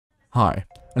Hi,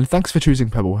 and thanks for choosing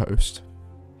PebbleHost.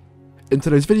 In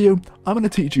today's video, I'm going to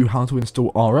teach you how to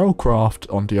install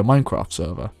RLCraft onto your Minecraft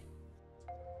server.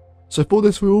 So for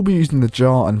this, we will be using the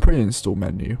jar and pre-install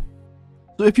menu.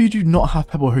 So if you do not have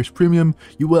PebbleHost Premium,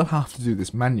 you will have to do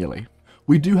this manually.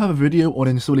 We do have a video on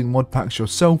installing mod packs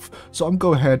yourself, so I'll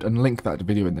go ahead and link that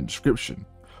video in the description.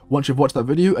 Once you've watched that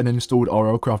video and installed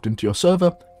RLCraft into your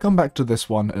server, come back to this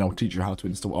one and I'll teach you how to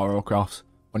install RLCraft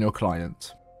on your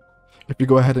client. If you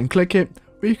go ahead and click it,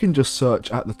 we can just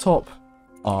search at the top,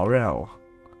 RL.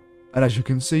 And as you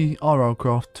can see,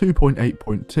 RLCraft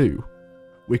 2.8.2.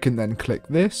 We can then click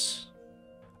this,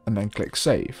 and then click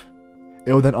save.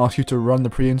 It will then ask you to run the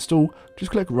pre-install,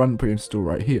 just click run pre-install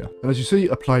right here. And as you see,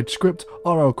 applied script,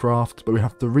 RLCraft, but we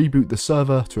have to reboot the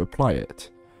server to apply it.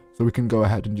 So we can go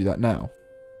ahead and do that now.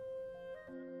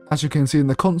 As you can see in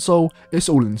the console, it's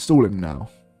all installing now.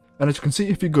 And as you can see,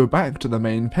 if you go back to the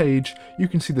main page, you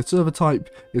can see the server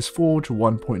type is Forge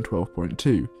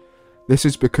 1.12.2. This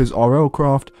is because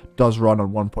RLCraft does run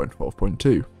on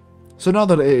 1.12.2. So now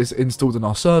that it is installed in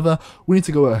our server, we need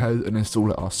to go ahead and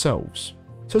install it ourselves.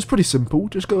 So it's pretty simple,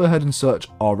 just go ahead and search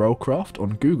RLCraft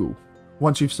on Google.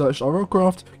 Once you've searched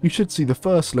RLCraft, you should see the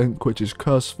first link, which is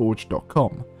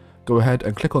curseforge.com. Go ahead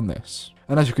and click on this.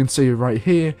 And as you can see right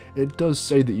here, it does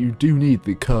say that you do need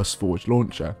the CurseForge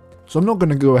launcher. So I'm not going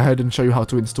to go ahead and show you how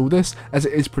to install this, as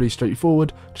it is pretty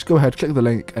straightforward. Just go ahead, click the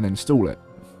link and install it.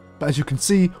 But as you can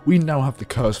see, we now have the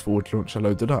CurseForge launcher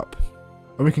loaded up.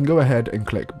 And we can go ahead and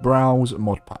click Browse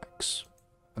Mod Packs.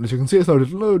 And as you can see, it's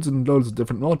loaded loads and loads of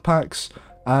different mod packs.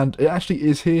 And it actually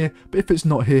is here, but if it's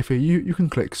not here for you, you can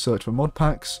click Search for Mod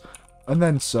Packs, and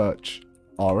then search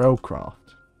RLCraft.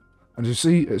 And as you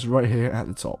see, it's right here at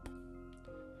the top.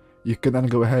 You can then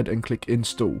go ahead and click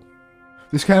Install.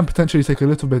 This can potentially take a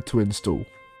little bit to install.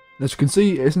 As you can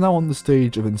see, it's now on the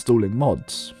stage of installing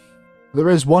mods. There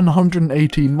is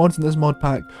 118 mods in this mod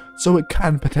pack, so it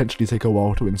can potentially take a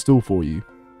while to install for you.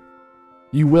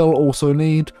 You will also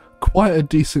need quite a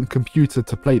decent computer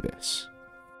to play this.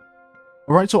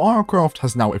 Alright, so RLCraft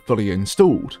has now fully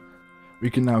installed. We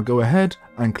can now go ahead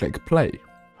and click play.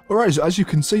 Alright, so as you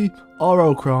can see,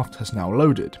 RLCraft has now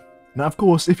loaded. Now of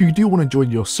course, if you do want to join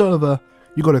your server,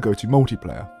 you got to go to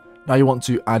multiplayer. Now you want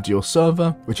to add your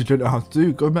server, which you don't know how to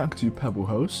do, go back to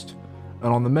PebbleHost,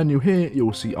 and on the menu here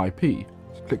you'll see IP.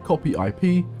 So click copy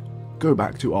IP, go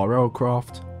back to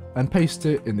RLCraft, and paste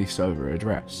it in the server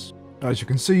address. Now, as you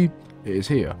can see, it is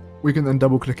here. We can then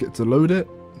double click it to load it,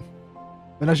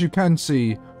 and as you can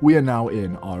see, we are now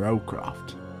in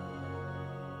RLCraft.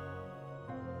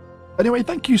 Anyway,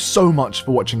 thank you so much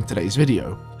for watching today's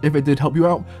video. If it did help you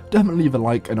out, definitely leave a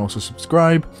like and also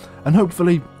subscribe, and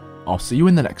hopefully, I'll see you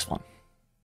in the next one.